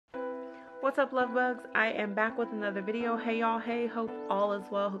What's up, love bugs? I am back with another video. Hey y'all, hey, hope all is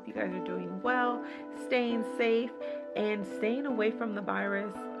well. Hope you guys are doing well, staying safe and staying away from the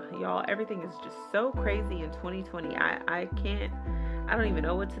virus. Y'all, everything is just so crazy in 2020. I don't even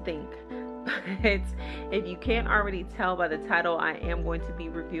know what to think. But if you can't already tell by the title, I am going to be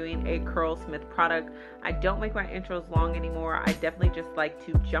reviewing a CurlSmith product. I don't make my intros long anymore. I definitely just like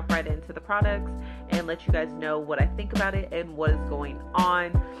to jump right into the products and let you guys know what I think about it and what is going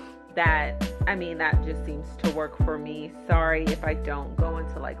on. That just seems to work for me. Sorry if I don't go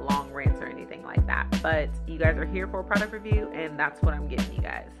into like long rants or anything like that, but you guys are here for a product review and that's what I'm giving you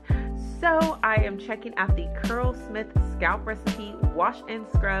guys. So I am checking out the CurlSmith Scalp Recipe Wash and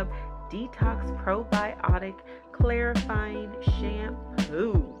Scrub Detox Probiotic Clarifying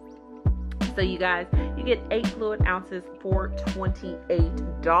Shampoo. So you guys, you get 8 fluid ounces for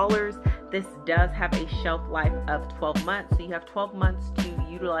 $28. This does have a shelf life of 12 months. So you have 12 months to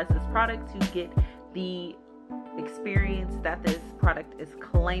utilize this product to get the experience that this product is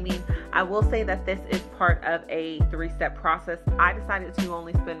claiming. I will say that this is part of a 3-step process. I decided to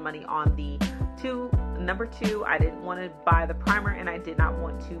only spend money on the number 2. I didn't want to buy the primer and I did not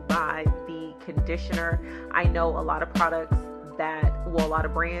want to buy the conditioner. I know a lot of products a lot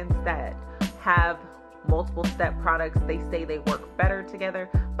of brands that have multiple step products, they say they work better together,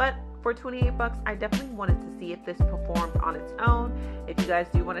 but for $28, I definitely wanted to see if this performed on its own. If you guys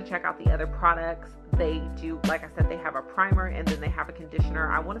do want to check out the other products, they do, like I said, they have a primer and then they have a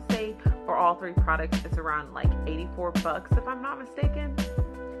conditioner. I want to say for all 3 products, it's around like $84 if I'm not mistaken.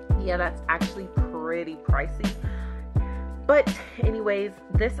 Yeah, that's actually pretty pricey. But anyways,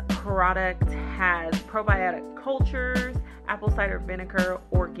 this product has probiotic cultures, apple cider vinegar,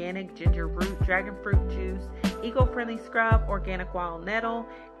 organic ginger root, dragon fruit juice, eco-friendly scrub, organic wild nettle.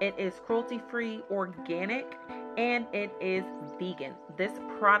 It is cruelty-free, organic, and it is vegan. This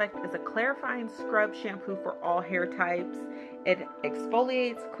product is a clarifying scrub shampoo for all hair types. It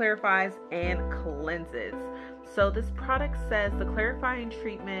exfoliates, clarifies, and cleanses. So this product says the clarifying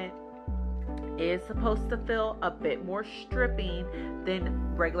treatment is supposed to feel a bit more stripping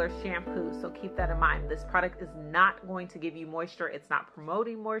than regular shampoo. So keep that in mind. This product is not going to give you moisture. It's not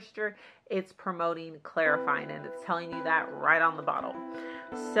promoting moisture. It's promoting clarifying, and it's telling you that right on the bottle.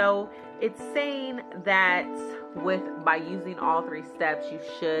 So it's saying that by using all 3 steps, you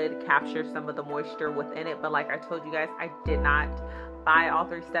should capture some of the moisture within it. But like I told you guys, I did not buy all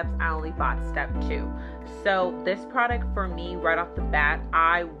 3 steps. I only bought step 2. So this product for me, right off the bat,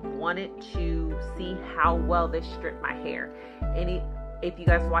 I wanted to see how well this stripped my hair. If you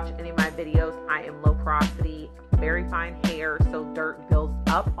guys watch any of my videos, I am low porosity, very fine hair, so dirt builds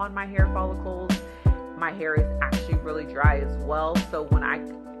up on my hair follicles. My hair is actually really dry as well. So when I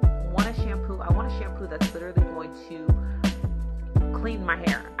want a shampoo, I want a shampoo that's literally going to clean my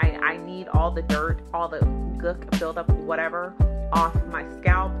hair. I need all the dirt, all the gook buildup, whatever, off my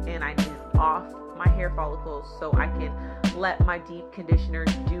scalp, and I need it off my hair follicles so I can let my deep conditioner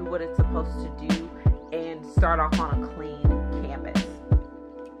do what it's supposed to do and start off on a clean canvas.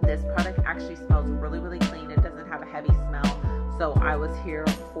 This product actually smells really, really clean. It doesn't have a heavy smell, so I was here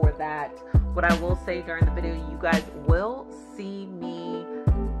for that. What I will say during the video, you guys will see me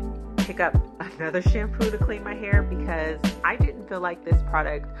pick up another shampoo to clean my hair because I didn't feel like this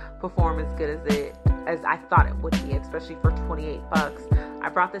product performed as good as I thought it would be, especially for $28. I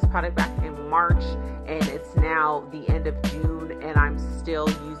brought this product back in March and it's now the end of June and I'm still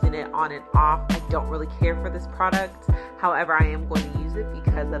using it on and off. I don't really care for this product. However, I am going to use it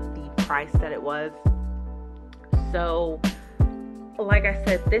because of the price that it was. So like I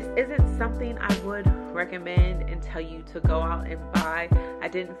said, this isn't something I would recommend and tell you to go out and buy. I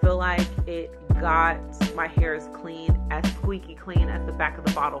didn't feel like it got my hair as clean, as squeaky clean as the back of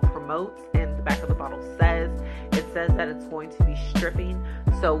the bottle promotes and the back of the bottle says. It says that it's going to be stripping.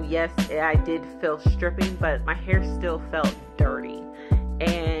 So yes, I did feel stripping, but my hair still felt dirty.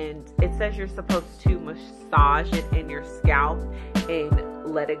 And it says you're supposed to massage it in your scalp and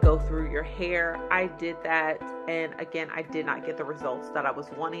let it go through your hair. I did that, and again, I did not get the results that I was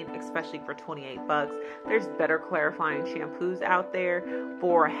wanting, especially for $28. There's better clarifying shampoos out there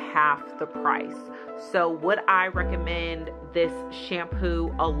for half the price. So would I recommend this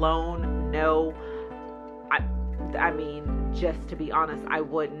shampoo alone? No. I mean, just to be honest, I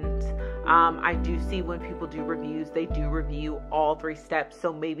wouldn't. I do see when people do reviews, they do review all 3 steps.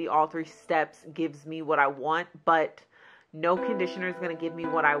 So maybe all 3 steps gives me what I want, but no conditioner is going to give me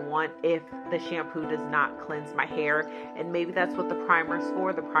what I want if the shampoo does not cleanse my hair. And maybe that's what the primer is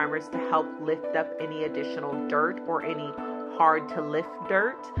for. The primer is to help lift up any additional dirt or any hard to lift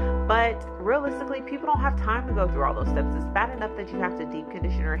dirt, but realistically, people don't have time to go through all those steps. It's bad enough that you have to deep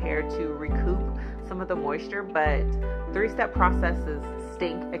condition your hair to recoup some of the moisture, but 3-step processes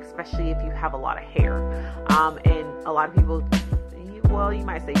stink, especially if you have a lot of hair. And a lot of people, well, you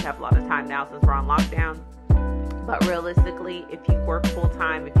might say you have a lot of time now since we're on lockdown, but realistically, if you work full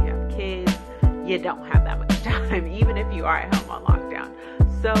time, if you have kids, you don't have that much time, even if you are at home on lockdown.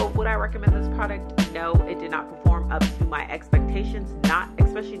 So would I recommend this product? No, it did not perform up to my expectations,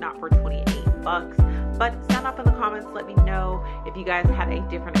 especially not for $28. But sound off in the comments, let me know if you guys had a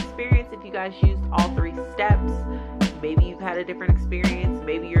different experience, if you guys used all 3 steps. Maybe you've had a different experience.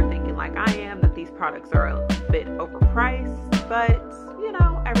 Maybe you're thinking like I am, that these products are a bit overpriced, but you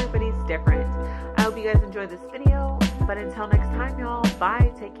know, everybody's different. I hope you guys enjoyed this video, but until next time, y'all,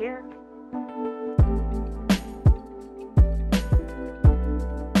 bye, take care.